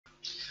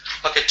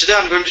Okay, today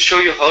I'm going to show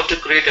you how to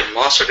create a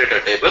master data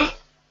table.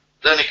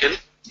 Then you can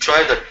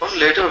try that one.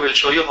 Later we'll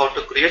show you how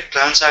to create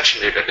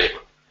transaction data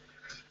table.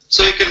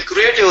 So you can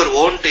create your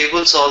own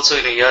tables also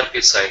in a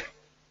ERP site.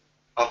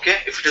 Okay,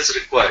 if it is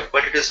required,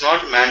 but it is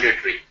not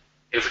mandatory.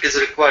 If it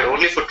is required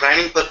only for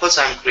training purpose,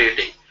 I am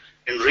creating.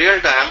 In real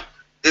time,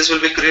 this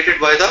will be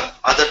created by the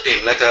other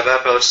team like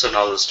ABAPers and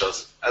all this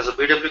stuff. As a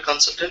BW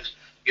consultant,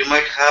 you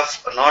might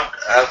not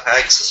have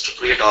access to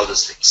create all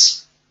these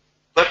things.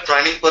 But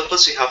training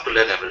purpose, you have to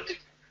learn everything.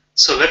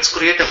 So let's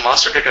create a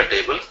master data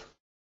table.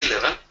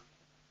 11.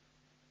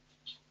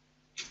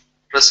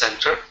 Press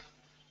enter.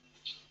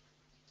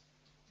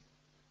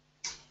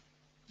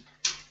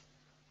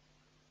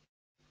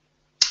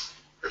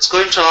 It's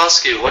going to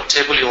ask you what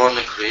table you want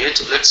to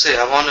create. Let's say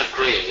I want to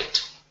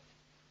create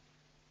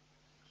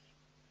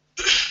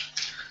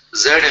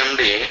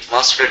ZMD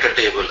master data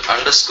table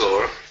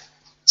underscore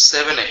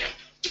 7 AM.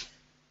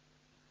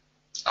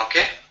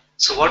 Okay.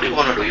 So what do you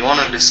want to do? You want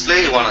to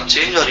display, you want to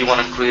change, or you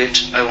want to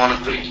create? I want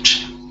to create.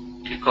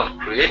 Click on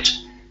create.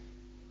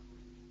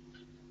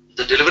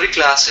 The delivery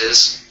class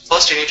is,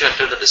 first you need to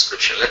enter the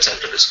description. Let's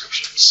enter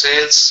description.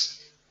 Sales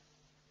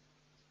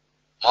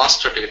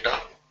master data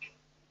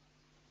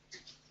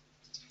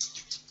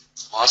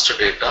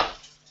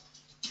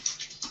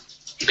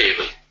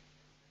table.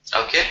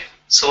 Okay.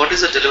 So what is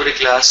the delivery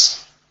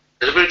class?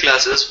 Delivery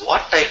class is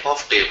what type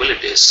of table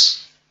it is.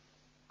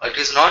 It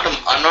is not,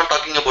 I'm not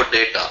talking about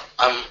data.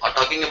 I'm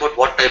talking about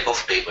what type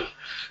of table.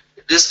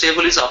 This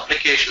table is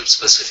application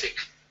specific.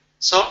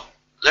 So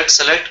let's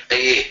select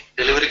A.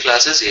 Delivery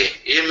class is A.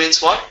 A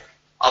means what?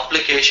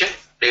 Application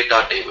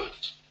data table.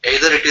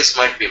 Either it is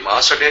might be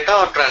master data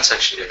or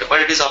transaction data, but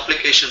it is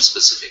application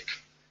specific.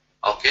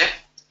 Okay.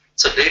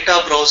 So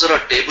data browser or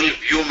table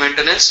view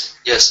maintenance,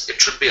 yes, it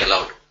should be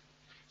allowed.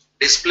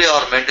 Display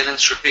or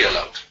maintenance should be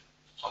allowed.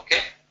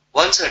 Okay.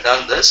 Once I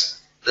done this,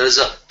 there is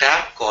a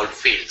tab called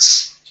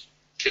fields.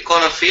 Click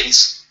on a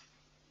fields.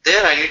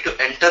 There I need to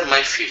enter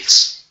my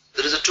fields.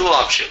 There is a two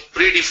option,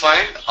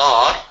 predefined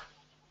or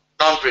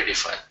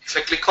non-predefined. If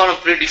I click on a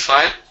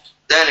predefined,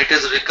 then it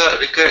is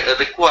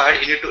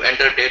required. You need to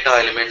enter data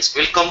elements.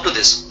 We'll come to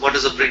this. What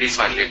is a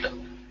predefined later?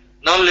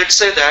 Now let's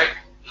say that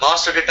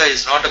master data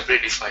is not a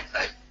predefined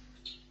type.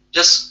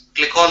 Just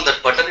click on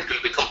that button. It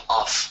will become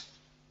off.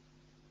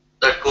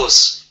 That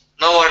goes.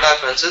 Now what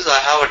happens is I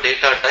have a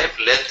data type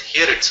length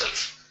here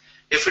itself.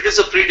 If it is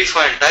a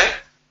predefined type,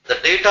 the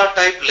data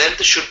type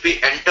length should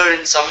be entered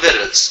in somewhere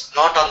else,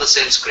 not on the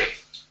same screen.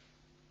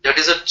 That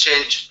is a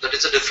change, that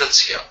is a difference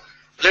here.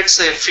 Let's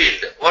say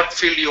field. What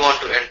field you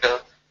want to enter?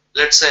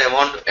 Let's say I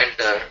want to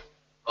enter,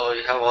 oh,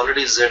 you have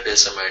already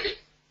SMID.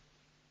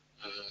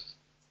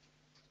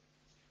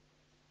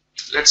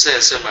 Let's say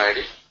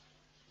SMID.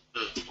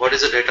 What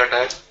is the data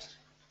type?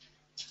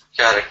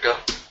 Character.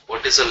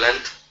 What is the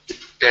length?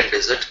 10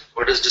 digit.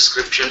 What is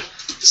description?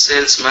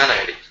 Salesman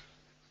ID.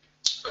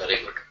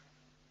 Very good.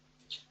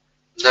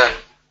 Then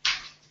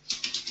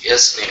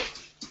yes name,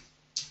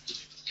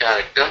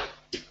 character,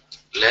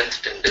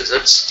 length 10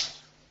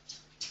 digits,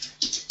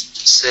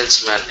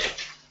 salesman name.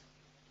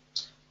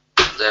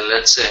 Then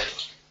let's say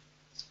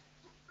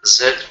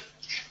Z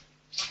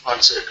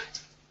on Z,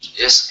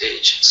 yes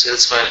age,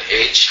 salesman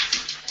age,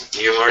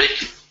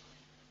 numeric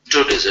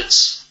 2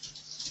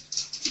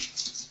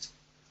 digits.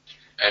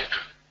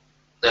 Enter.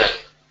 Then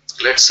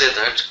let's say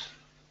that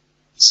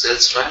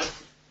salesman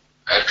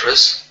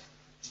address,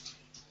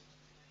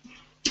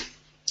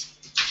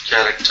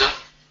 character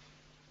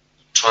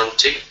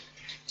 20,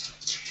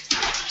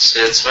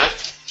 salesman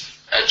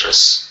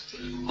address.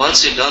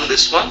 Once you've done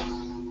this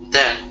one,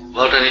 then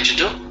what I need to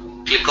do?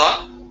 Click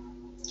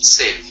on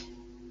save.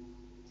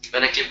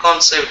 When I click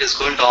on save, it is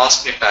going to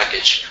ask me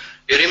package.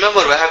 You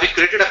remember, have we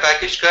created a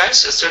package,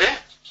 guys, yesterday?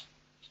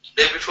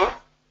 Day before?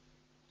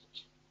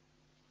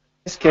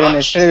 Yes, Kevin,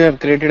 yesterday we have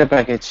created a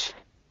package.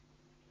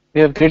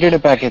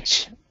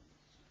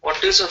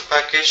 What is a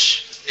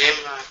package name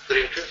I have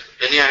created?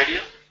 Any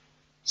idea?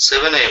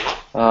 7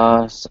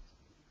 AM.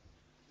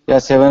 Yeah,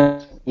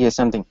 7. Yes,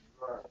 something.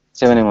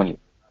 7 AM only.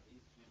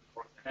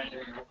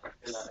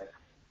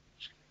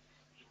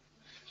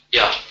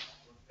 Yeah.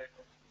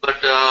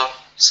 But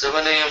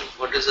 7 AM,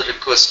 what is the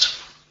request?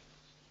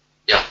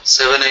 Yeah,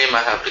 7 AM I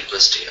have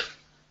request here.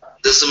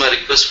 This is my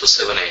request for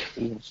 7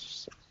 AM.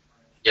 Yes.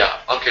 Yeah,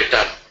 okay,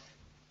 done.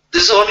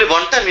 This is only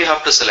one time you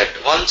have to select.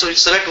 Once you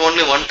select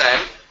only one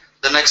time,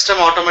 the next time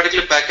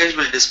automatically package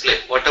will display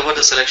whatever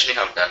the selection you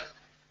have done.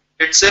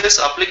 It says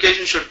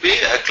application should be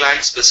a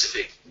client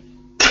specific.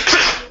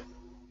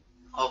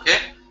 Okay.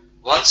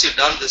 Once you've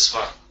done this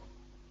one,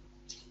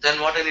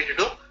 then what I need to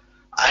do?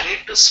 I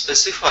need to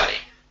specify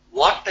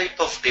what type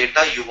of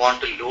data you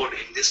want to load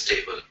in this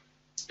table,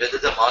 whether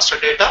the master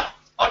data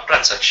or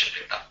transaction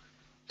data.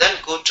 Then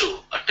go to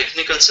a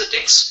technical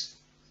settings.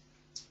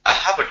 I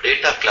have a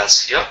data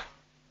class here.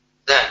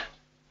 Then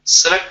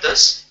select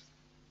this.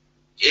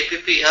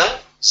 APPL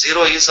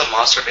 0 is a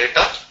master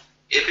data.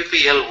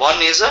 APPL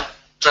 1 is a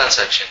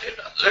transaction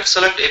data. Let's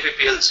select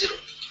APPL 0.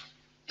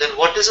 Then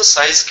what is the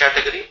size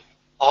category?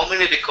 How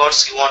many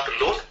records you want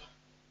to load?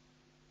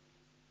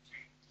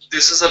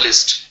 This is a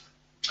list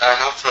I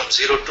have from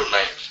 0 to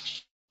 9.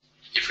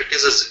 If it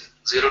is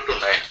a 0 to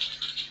 9,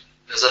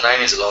 there's a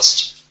 9 is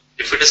lost.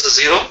 If it is a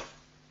 0,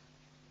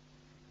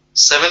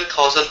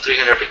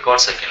 7,300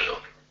 records I can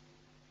load.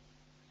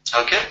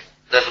 Okay,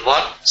 then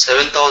 1,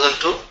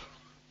 7,000 to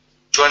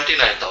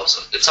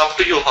 29,000. It's up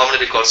to you how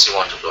many records you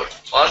want to load.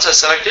 Once I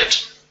select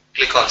it,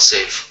 click on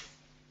save.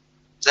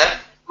 Then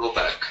go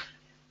back.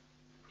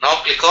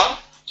 Now click on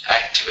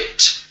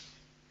activate.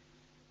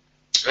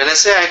 When I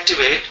say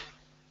activate,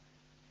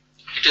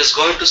 it is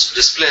going to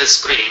display a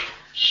screen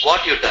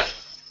what you've done.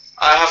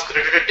 I have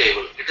created a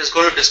table. It is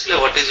going to display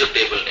what is your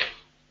table name.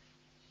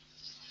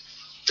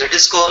 That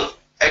is called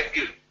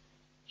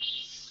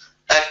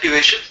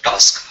activation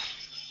task.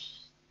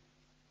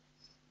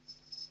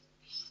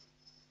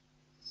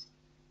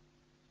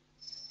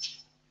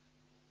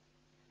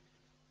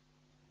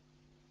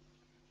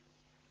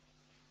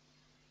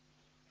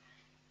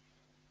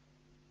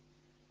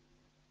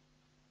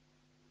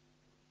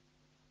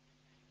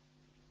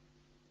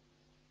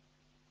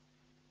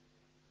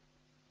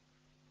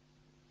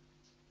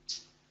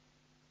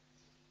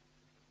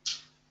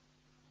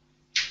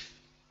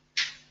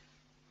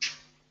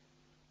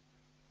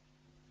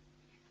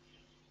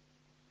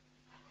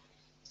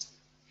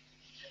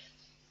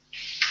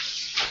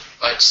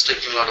 It's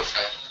taking a lot of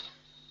time.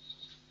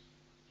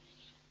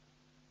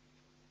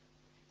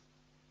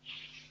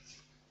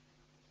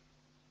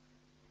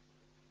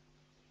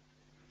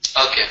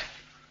 Okay,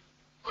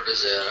 what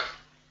is there?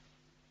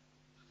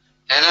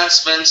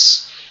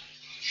 Enhancements.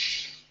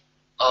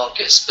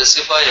 Okay,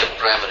 specify a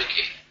primary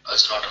key.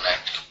 It's not an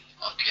active.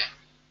 Okay,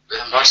 we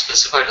have not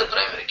specified the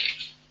primary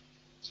key.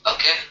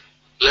 Okay,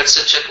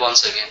 let's check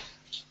once again.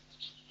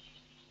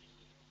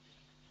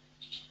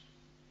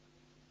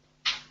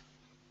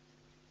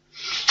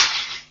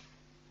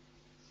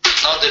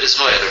 Now there is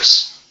no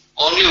errors.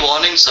 Only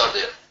warnings are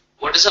there.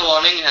 What is a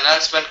warning?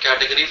 Enhancement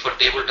category for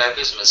table type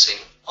is missing.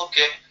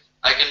 Okay,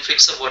 I can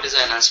fix up what is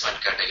the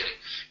enhancement category.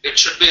 It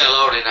should be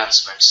allowed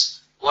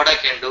enhancements. What I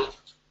can do?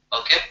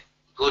 Okay,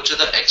 go to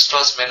the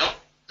extras menu.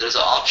 There is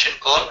an option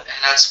called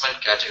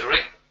enhancement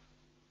category.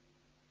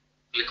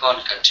 Click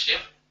on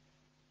continue.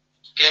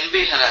 Can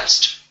be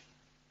enhanced.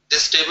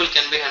 This table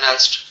can be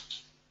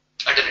enhanced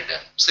at any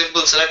time.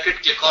 Simple, select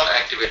it, click on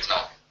activate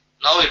now.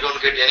 Now you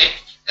don't get any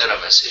error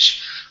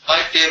message.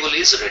 My table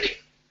is ready.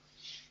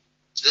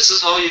 This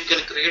is how you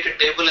can create a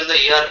table in the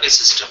ERP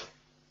system.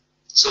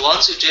 So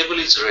once your table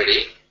is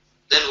ready,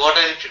 then what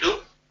I need to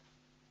do?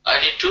 I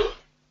need to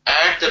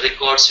add the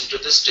records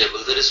into this table.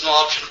 There is no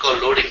option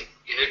called loading.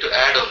 You need to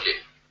add only.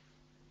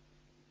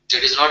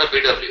 It is not a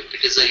BW.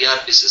 It is a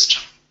ERP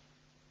system.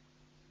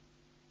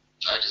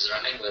 It is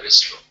running very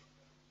slow.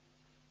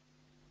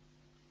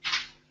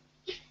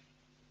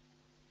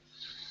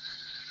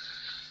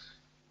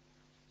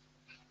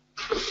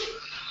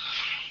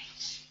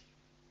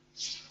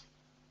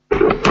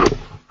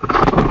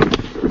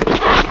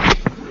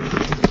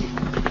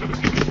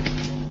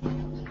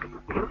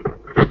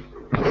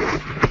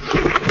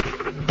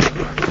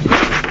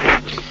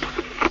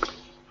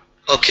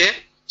 Okay,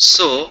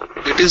 so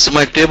it is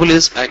my table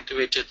is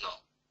activated now.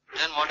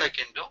 Then what I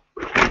can do?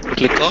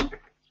 Click on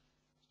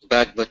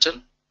back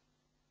button.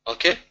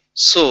 Okay,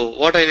 so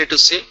what I need to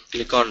see?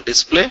 Click on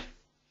display.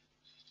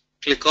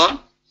 Click on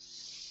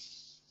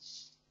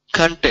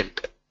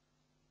content.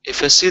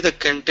 If I see the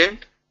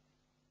content,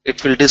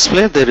 it will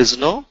display there is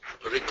no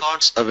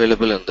records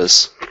available in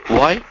this.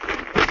 Why?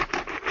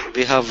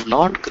 We have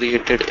not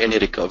created any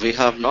record. We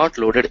have not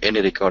loaded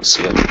any records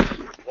here.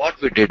 What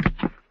we did?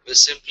 We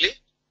simply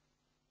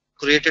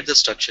created the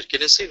structure.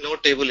 Can you see no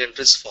table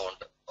entries found?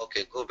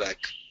 Okay, go back.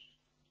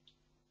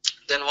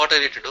 Then what I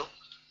need to do?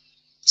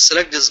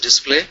 Select this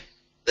display.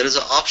 There is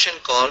an option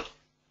called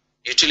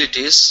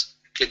utilities.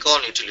 Click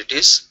on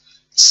utilities.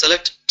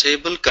 Select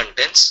table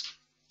contents.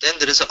 Then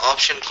there is an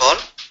option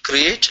called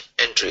create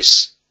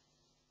entries.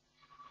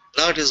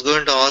 Now it is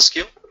going to ask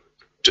you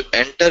to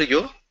enter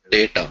your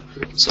data.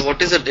 So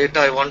what is the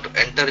data I want to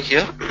enter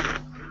here?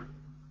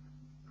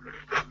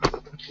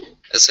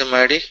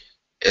 SMID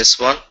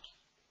S1,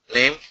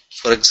 name,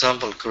 for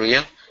example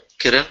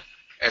Kiran,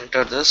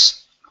 enter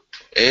this,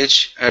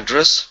 age,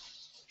 address,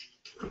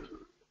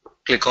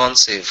 click on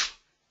save.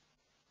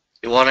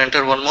 You want to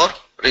enter one more?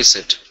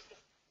 Reset.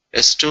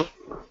 S2,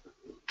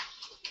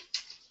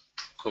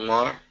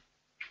 Kumar,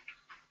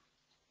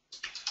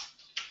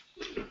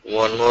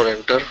 one more,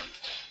 enter,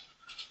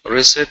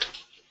 reset.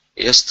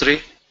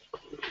 S3,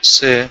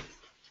 say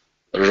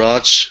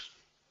Raj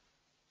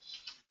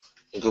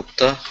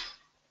Gupta,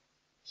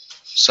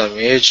 some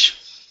age,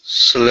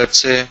 so let's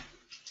say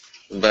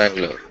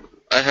Bangalore.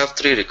 I have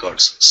 3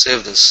 records.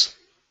 Save this.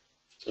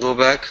 Go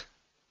back,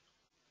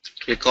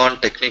 click on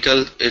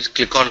technical,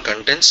 click on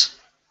contents,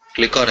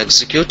 click on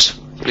execute.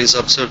 Please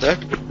observe that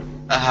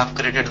I have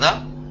created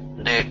the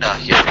data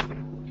here.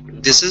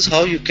 This is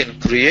how you can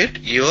create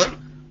your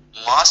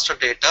master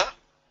data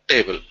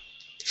table.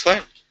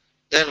 Fine.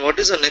 Then what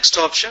is the next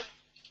option?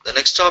 The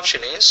next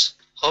option is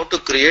how to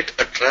create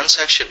a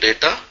transaction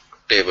data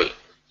table.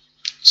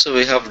 So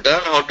we have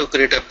done how to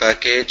create a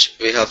package,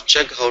 we have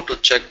checked how to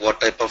check what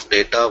type of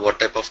data, what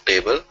type of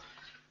table,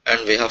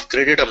 and we have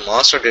created a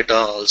master data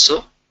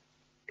also,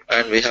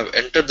 and we have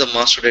entered the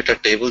master data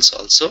tables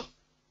also.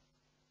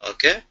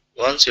 Okay,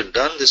 once you've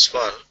done this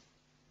one,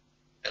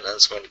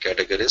 enhancement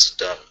category is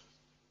done.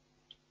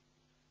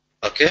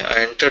 Okay,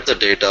 I entered the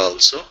data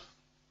also.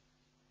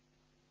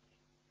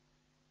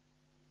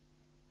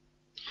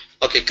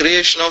 Okay,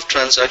 creation of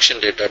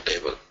transaction data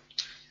table.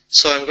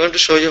 So I'm going to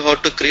show you how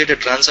to create a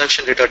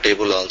transaction data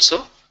table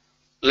also.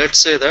 Let's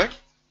say that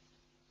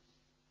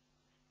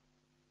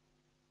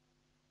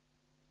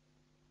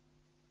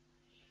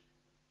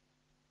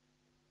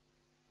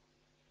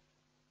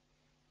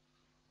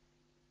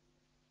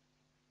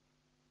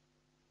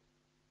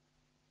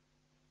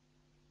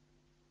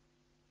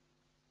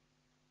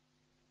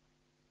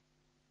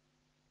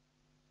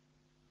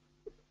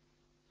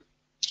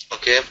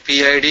okay,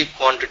 PID,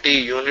 quantity,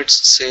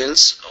 units,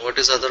 sales. What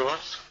is the other one?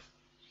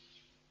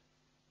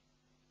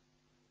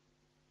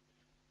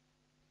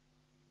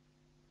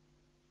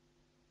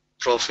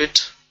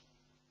 Profit.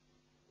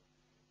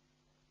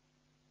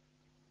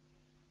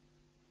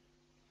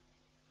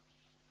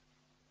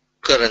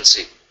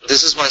 Currency.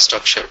 This is my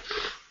structure.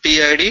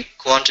 PID,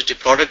 quantity,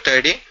 product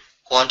ID,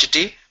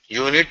 quantity,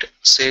 unit,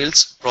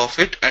 sales,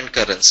 profit, and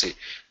currency.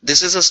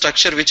 This is a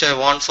structure which I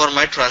want for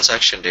my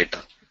transaction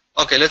data.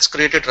 Okay, let's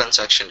create a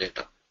transaction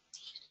data.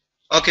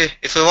 Okay,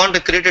 if I want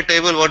to create a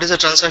table, what is the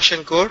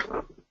transaction code?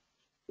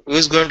 Who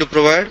is going to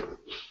provide?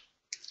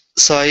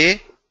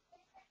 Sai.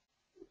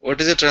 What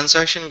is the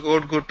transaction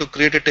code good to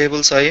create a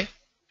table, Sai?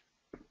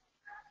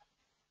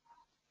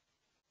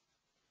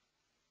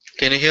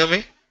 Can you hear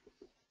me?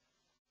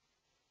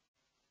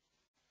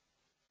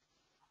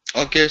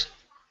 Okay.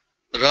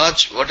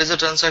 Raj, what is the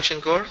transaction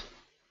code?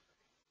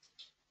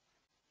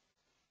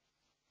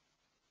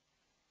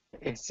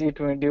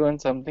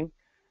 SC21 something.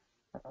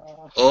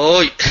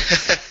 Oh,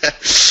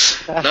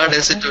 not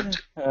SC20.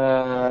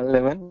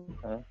 11.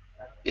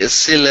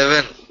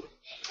 SC11.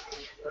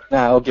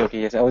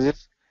 Okay. Yes, I was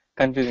just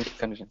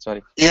confusion.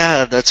 Sorry.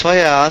 Yeah, that's why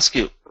I ask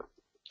you.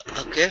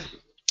 Okay,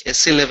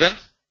 SC11.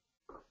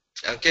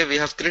 Okay, we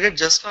have created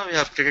just now. We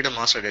have created a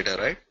master data,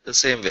 right? The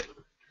same way.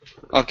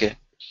 Okay,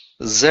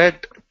 Z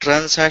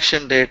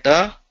transaction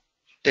data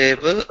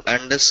table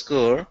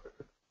underscore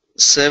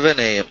 7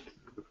 AM.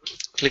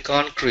 Click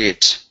on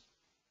create.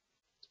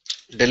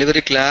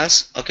 Delivery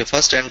class. Okay,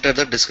 first enter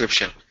the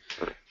description.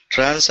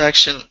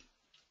 Transaction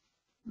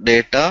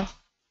data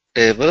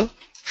table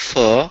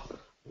for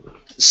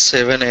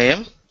 7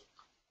 AM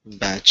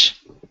batch.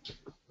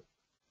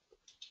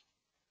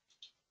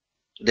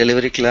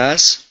 Delivery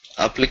class,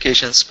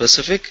 application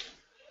specific,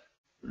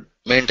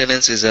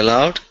 maintenance is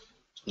allowed.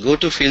 Go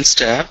to fields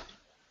tab.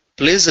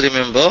 Please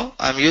remember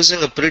I'm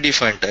using a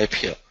predefined type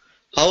here.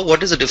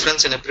 What is the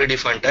difference in a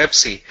predefined type?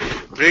 See,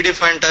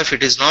 predefined type,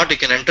 it is not, you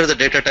can enter the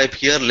data type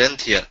here,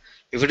 length here.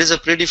 If it is a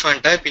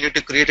predefined type, you need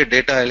to create a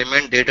data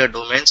element, data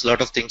domains,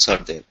 lot of things are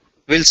there.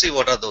 We'll see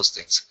what are those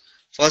things.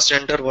 First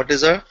enter what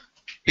is a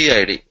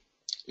PID.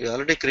 We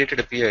already created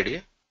a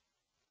PID.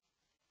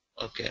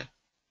 Okay.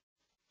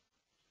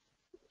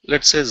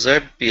 Let's say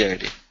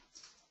ZPID.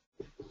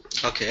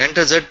 Okay,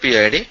 enter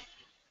ZPID.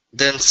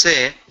 Then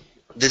say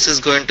this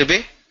is going to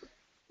be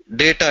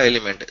data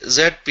element.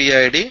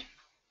 ZPID.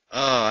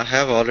 I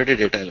have already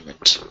data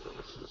element.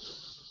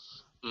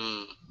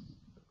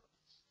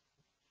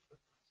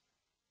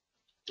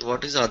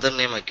 What is the other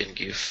name I can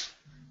give?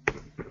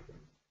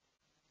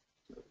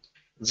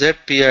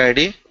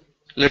 ZPID.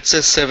 Let's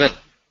say 7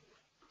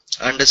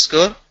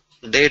 underscore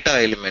data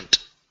element.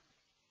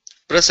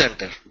 Press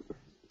enter.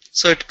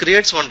 So it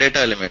creates one data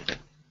element.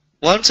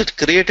 Once it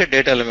created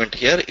data element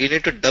here, you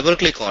need to double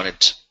click on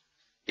it.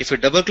 If you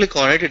double click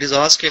on it, it is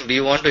asking, do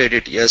you want to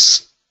edit?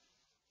 Yes.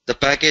 The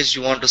package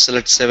you want to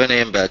select 7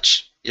 AM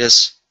batch.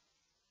 Yes.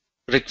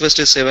 Request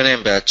is 7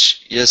 AM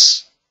batch.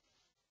 Yes.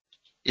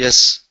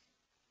 Yes.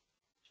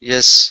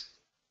 Yes.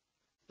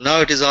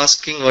 Now it is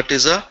asking what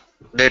is a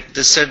date.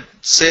 This said,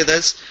 say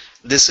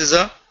this is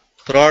a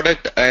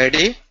product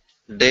ID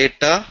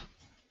data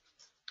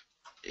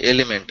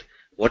element.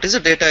 What is a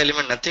data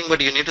element? Nothing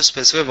but you need to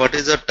specify what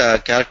is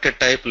the character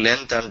type,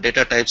 length, and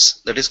data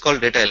types. That is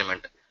called data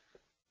element.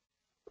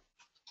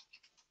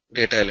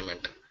 Data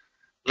element.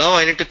 Now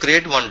I need to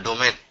create one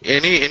domain.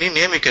 Any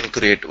name you can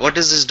create. What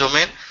is this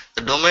domain?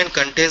 The domain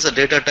contains the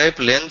data type,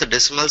 length,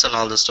 decimals, and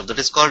all the stuff. That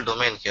is called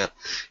domain here.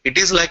 It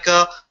is like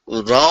a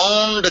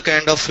round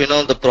kind of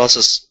the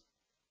process.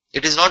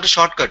 It is not a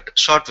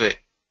short way.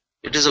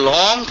 It is a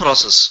long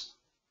process.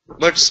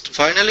 But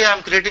finally I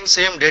am creating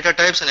same data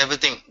types and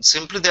everything.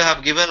 Simply they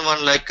have given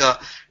one like a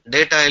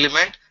data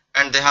element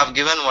and they have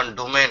given one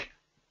domain.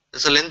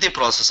 It's a lengthy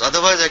process.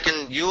 Otherwise I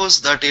can use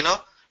that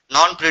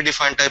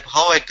non-predefined type.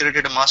 How I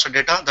created a master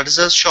data, that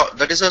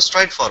is a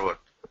straightforward.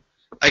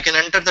 I can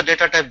enter the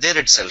data type there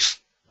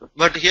itself.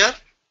 But here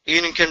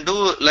you can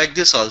do like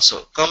this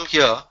also. Come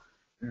here,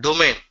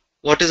 domain.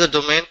 What is a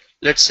domain?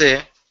 Let's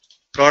say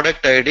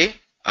product ID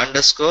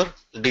underscore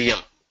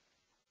DM.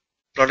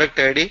 Product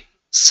ID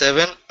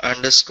 7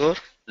 underscore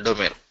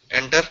domain.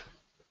 Enter.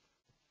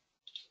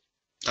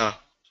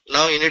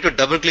 Now you need to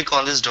double click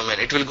on this domain.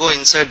 It will go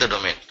inside the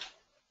domain.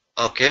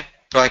 Okay.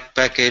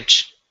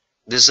 Package.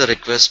 This is a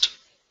request.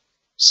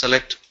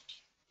 Select.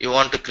 You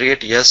want to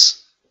create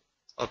yes.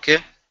 Okay.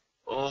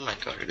 Oh my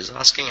god, it is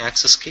asking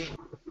access key.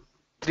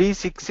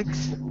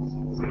 366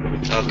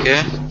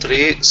 Okay.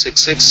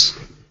 366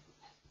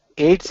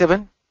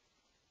 87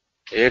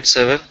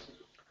 87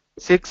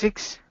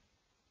 66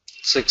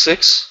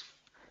 66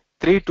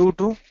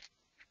 322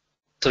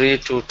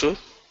 322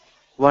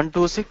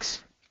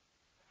 126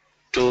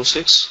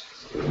 26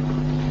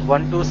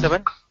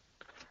 127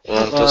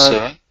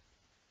 127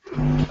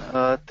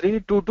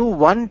 322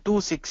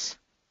 126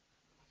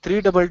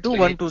 322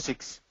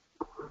 126.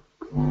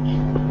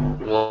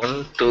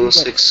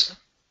 126.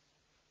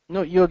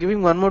 No, you are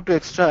giving one more to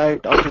extra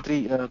after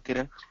 3,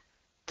 Kiran.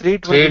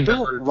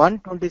 322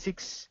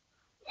 126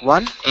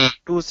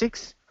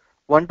 126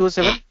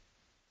 127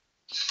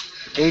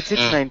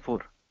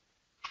 8694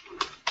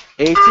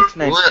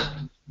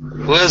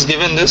 8694. Who has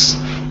given this?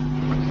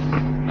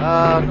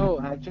 No,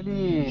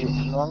 actually,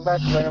 long back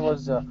when I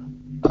was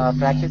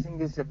practicing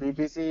this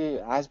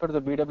BPC as per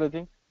the BW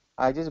thing,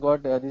 I just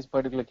got this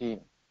particular key.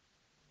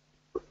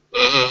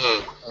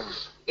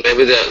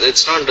 Maybe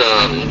it's not.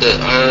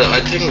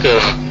 I think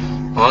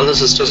all the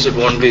systems it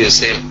won't be the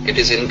same. It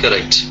is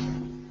incorrect.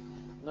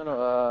 No, no.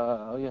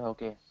 Oh yeah,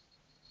 okay.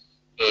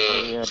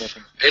 Yeah,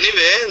 definitely.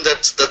 Anyway,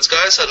 that's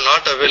guys are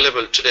not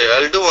available today.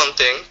 I'll do one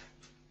thing.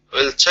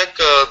 We'll check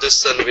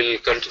this and we'll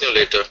continue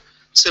later.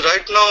 See,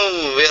 right now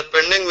we are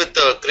pending with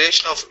the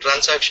creation of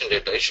transaction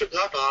data. You should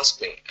not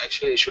ask me.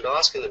 Actually, you should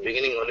ask in the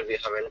beginning only. We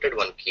have entered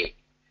one key,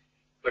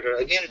 but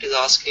again it is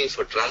asking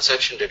for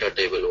transaction data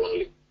table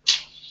only.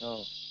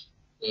 Oh.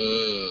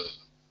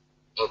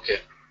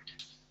 Okay.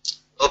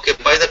 Okay.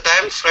 By the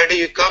time Friday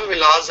you come,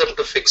 we'll ask them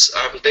to fix.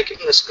 I'm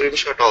taking a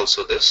screenshot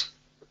also. This.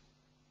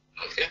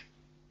 Okay.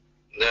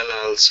 Then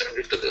I'll send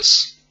it to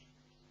this.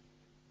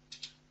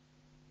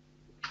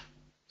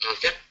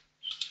 Okay.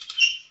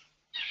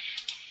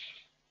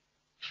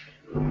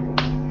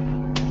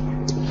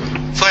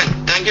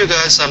 Fine. Thank you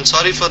guys. I'm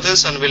sorry for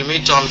this and we'll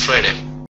meet on Friday.